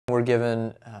we're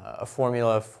given a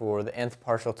formula for the nth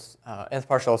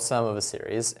partial sum of a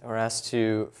series. And we're asked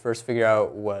to first figure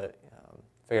out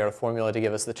a formula to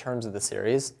give us the terms of the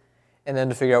series, and then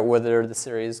to figure out whether the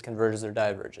series converges or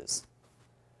diverges.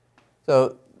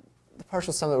 So the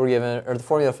partial sum that we're given, or the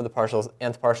formula for the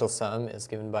nth partial sum, is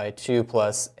given by 2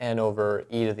 plus n over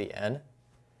e to the n.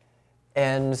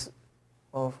 And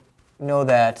well, we know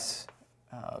that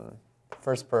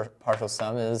first partial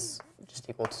sum is just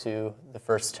equal to the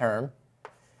first term.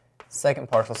 Second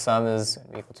partial sum is going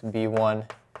to be equal to b1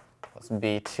 plus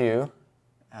b2.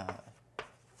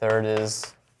 Third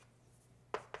is,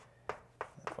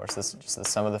 of course, this is just the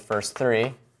sum of the first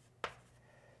three.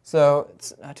 So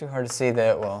it's not too hard to see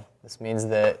that, well, this means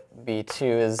that b2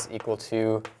 is equal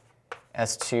to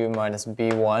s2 minus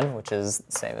b1, which is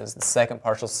the same as the second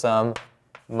partial sum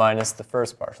minus the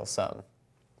first partial sum.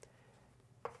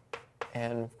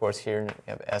 And of course here we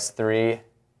have s3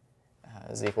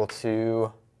 is equal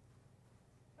to,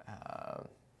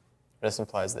 this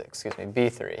implies that,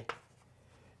 b3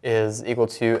 is equal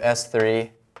to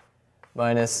s3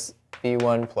 minus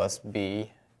b1 plus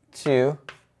b2,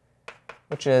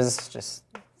 which is just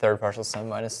third partial sum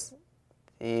minus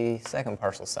the second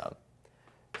partial sum.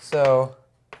 So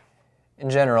in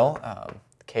general,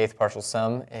 the kth partial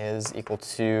sum is equal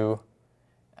to,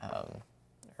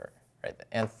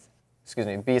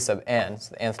 b sub n,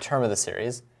 so the nth term of the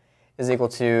series, is equal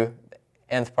to the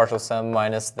nth partial sum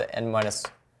minus the n minus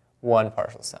 1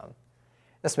 partial sum.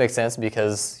 This makes sense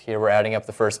because here we're adding up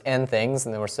the first n things,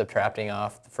 and then we're subtracting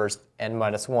off the first n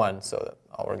minus 1, so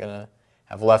all we're going to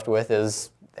have left with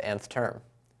is the nth term.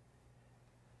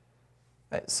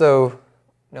 Right, so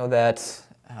know that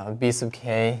b sub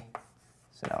k,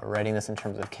 so now we're writing this in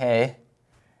terms of k,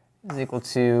 is equal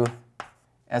to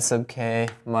s sub k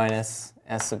minus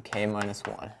s sub k minus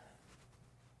 1.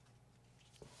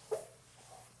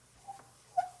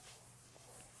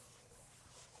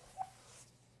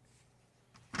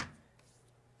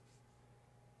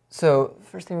 So the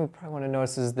first thing we probably want to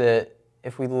notice is that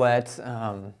if we let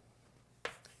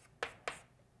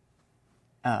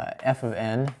f of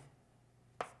n,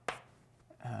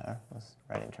 let's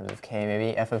write it in terms of k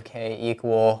maybe, f of k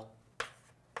equal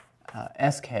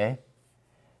sk,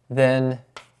 then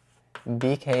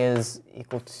bk is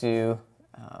equal to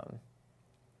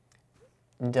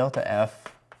delta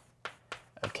f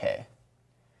of k.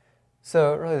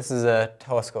 So really this is a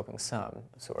telescoping sum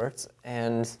of sorts,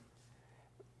 and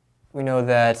we know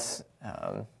that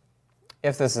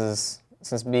if this is,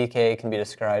 since bk can be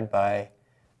described by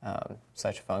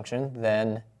such a function,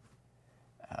 then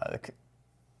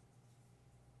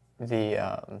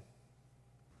the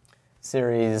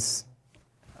series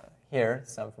here,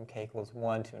 sum from k equals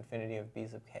 1 to infinity of b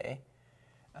sub k,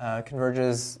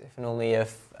 converges if and only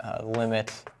if the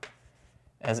limit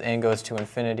as n goes to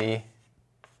infinity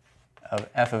of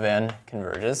f of n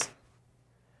converges.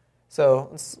 So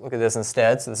let's look at this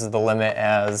instead. So this is the limit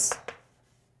as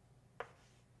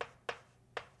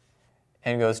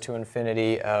n goes to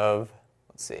infinity of,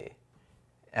 let's see,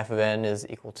 f of n is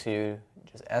equal to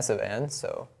just s of n,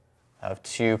 so I have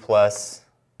 2 plus,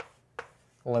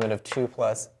 the limit of 2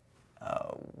 plus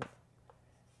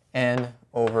n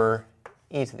over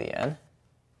e to the n.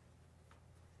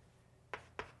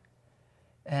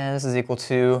 And this is equal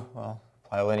to, well,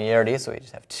 apply linearity, so we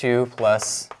just have 2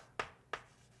 plus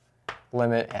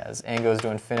limit as n goes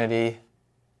to infinity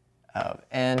of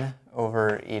n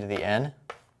over e to the n.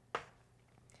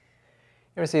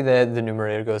 You see that the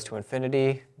numerator goes to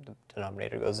infinity, the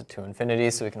denominator goes to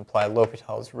infinity, so we can apply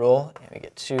L'Hopital's rule, and we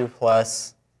get 2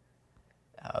 plus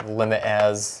the limit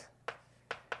as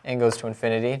n goes to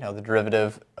infinity. Now the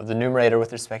derivative of the numerator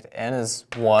with respect to n is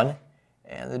 1,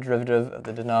 and the derivative of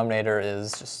the denominator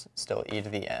is just still e to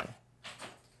the n.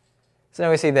 So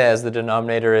now we see that as the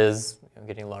denominator is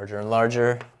getting larger and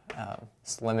larger,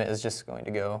 this limit is just going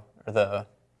to go, or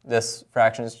this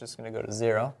fraction is just going to go to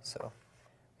 0. So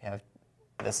we have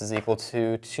this is equal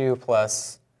to 2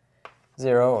 plus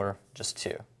 0, or just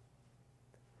 2.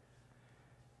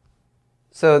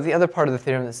 So the other part of the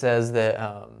theorem that says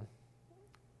that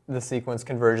the sequence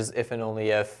converges if and only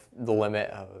if the limit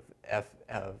of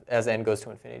as n goes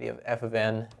to infinity of f of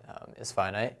n is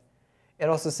finite. It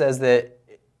also says that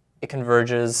it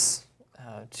converges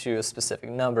to a specific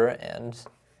number, and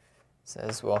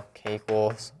says, well, k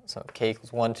equals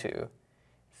 1 to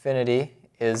infinity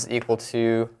is equal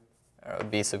to,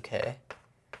 b sub k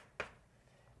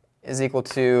is equal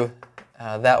to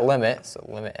that limit, so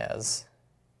limit as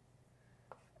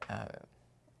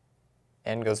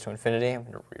n goes to infinity. I'm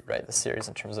going to rewrite the series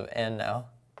in terms of n now.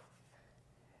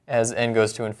 As n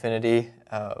goes to infinity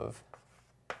of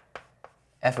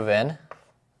f of n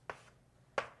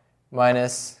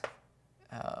minus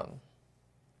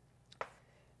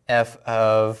f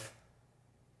of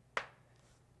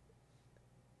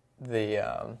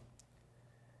the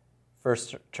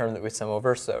first term that we sum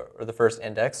over, so, or the first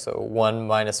index, so 1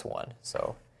 minus 1,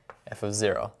 so f of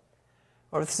 0.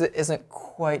 What this isn't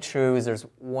quite true is there's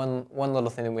one little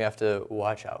thing that we have to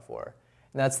watch out for,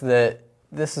 and that's that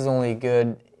this is only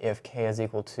good if k is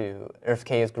equal to, or if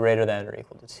k is greater than or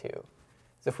equal to 2.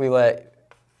 So if we look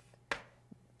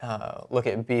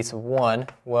at b sub 1,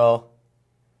 well,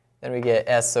 then we get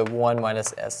s sub 1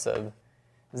 minus s sub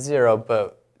 0,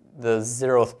 but the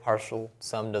 0th partial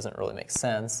sum doesn't really make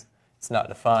sense. It's not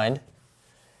defined.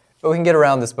 But we can get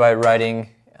around this by writing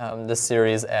this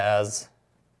series as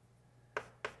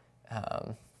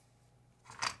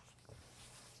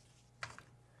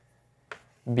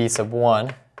b sub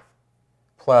 1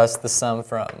 plus the sum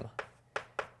from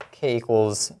k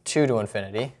equals 2 to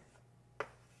infinity,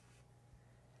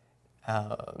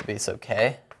 b sub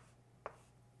k,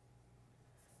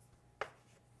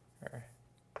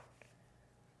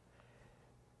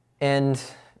 and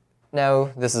now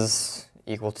this is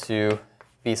equal to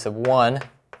b sub 1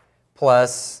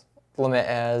 plus the limit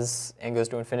as n goes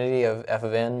to infinity of f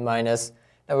of n minus,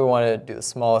 now we want to do the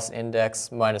smallest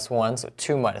index, minus 1, so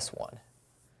 2 minus 1,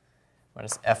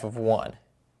 minus f of 1.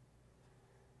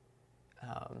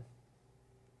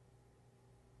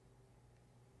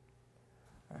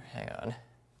 Hang on.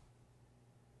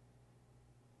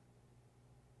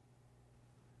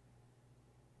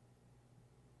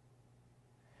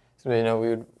 So we know we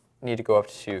would need to go up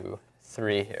to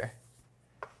 3 here.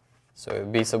 So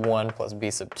b sub 1 plus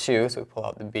b sub 2, so we pull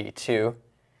out the b2,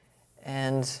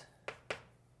 and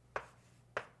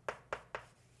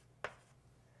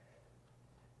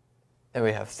then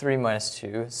we have 3 minus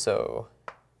 2, so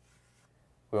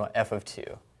we want f of 2.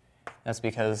 That's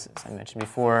because, as I mentioned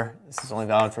before, this is only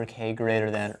valid for k greater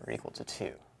than or equal to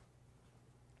 2.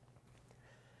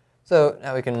 So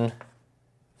now we can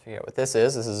figure out what this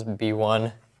is. This is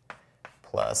b1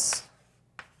 plus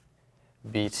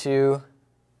b2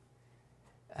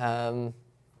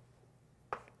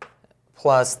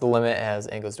 plus the limit as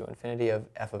n goes to infinity of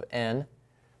f of n.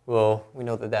 Well, we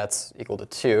know that that's equal to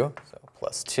 2, so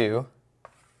plus 2,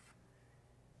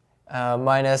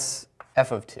 minus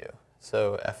f of 2.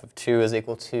 So f of 2 is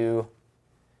equal to,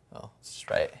 well, let's just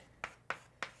write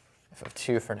f of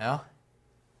 2 for now.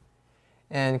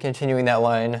 And continuing that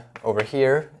line over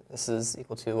here, this is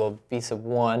equal to, well, b sub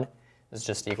 1 is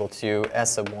just equal to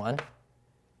s sub 1.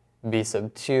 B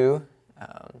sub 2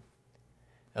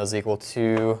 is equal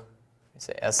to,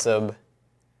 say, s sub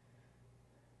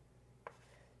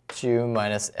 2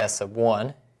 minus s sub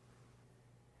 1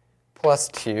 plus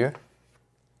 2,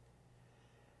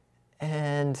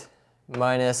 and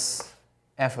minus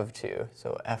f of 2.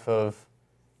 So f of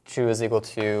 2 is equal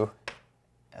to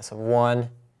s of 1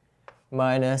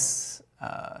 minus,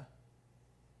 s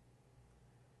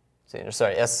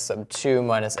sub 2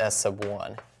 minus s sub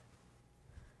 1.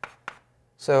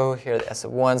 So here the s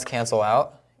sub 1's cancel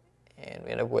out, and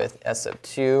we end up with s sub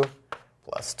 2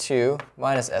 plus 2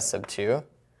 minus s sub 2.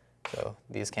 So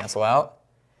these cancel out,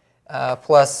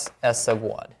 plus s sub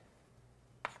 1.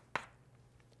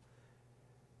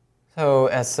 So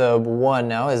s sub 1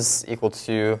 now is equal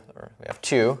to, or we have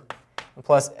 2,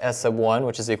 plus s sub 1,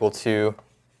 which is equal to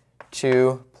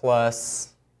 2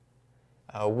 plus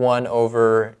 1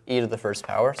 over e to the first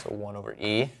power, so 1 over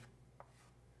e.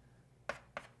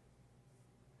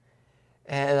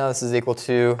 And now this is equal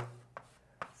to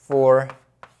 4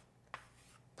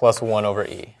 plus 1 over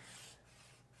e.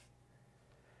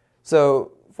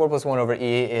 So 4 plus 1 over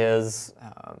e is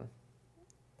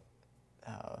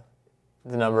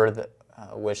the number that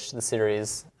which the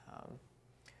series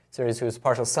whose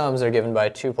partial sums are given by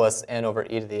 2 plus n over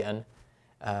e to the n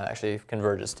actually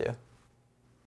converges to.